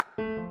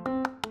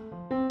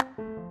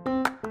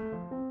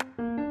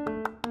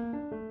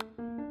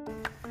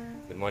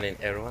morning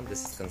everyone,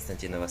 this is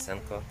Konstantin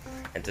Novasenko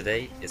and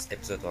today is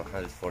episode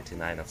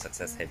 149 of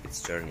Success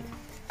Habits Journey.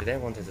 Today I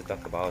wanted to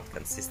talk about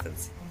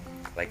consistency.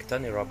 Like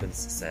Tony Robbins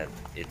said,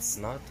 it's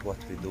not what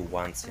we do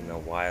once in a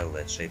while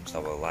that shapes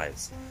our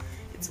lives,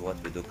 it's what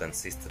we do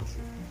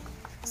consistently.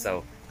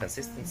 So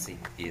consistency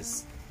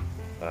is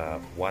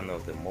one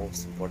of the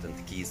most important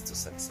keys to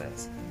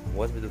success.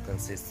 What we do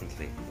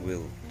consistently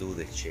will do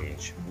the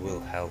change, will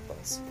help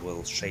us,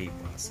 will shape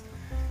us.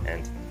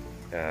 And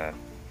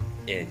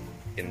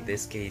in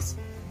this case,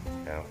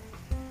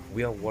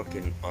 we are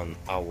working on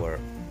our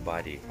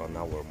body, on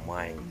our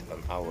mind,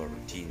 on our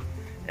routine,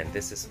 and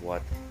this is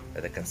what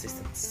the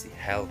consistency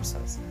helps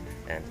us,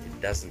 and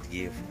it doesn't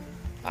give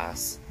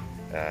us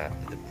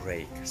the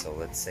break. So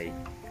let's say,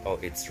 oh,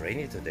 it's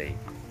rainy today,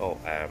 oh,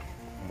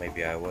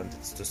 maybe I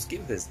wanted to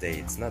skip this day,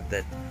 it's not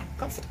that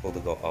comfortable to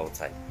go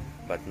outside.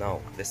 But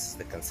no, this is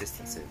the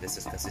consistency. This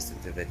is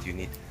consistency that you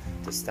need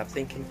to stop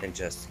thinking and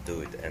just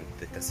do it. And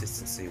the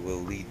consistency will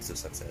lead to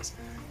success,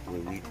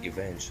 will lead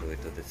eventually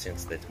to the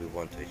things that we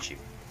want to achieve.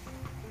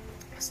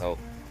 So,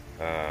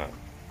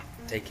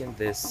 taking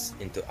this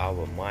into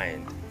our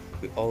mind,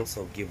 we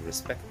also give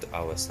respect to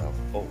ourselves.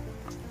 Oh,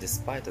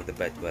 despite of the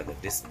bad weather,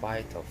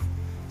 despite of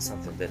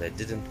something that I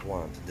didn't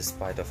want,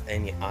 despite of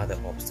any other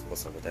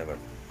obstacles or whatever,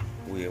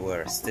 we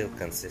were still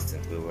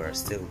consistent, we were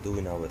still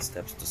doing our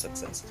steps to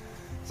success.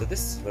 So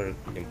this is very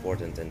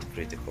important and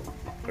critical.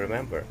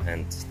 Remember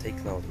and take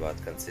note about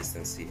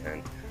consistency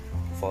and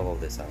follow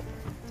this up.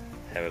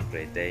 Have a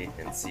great day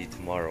and see you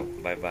tomorrow.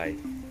 Bye bye.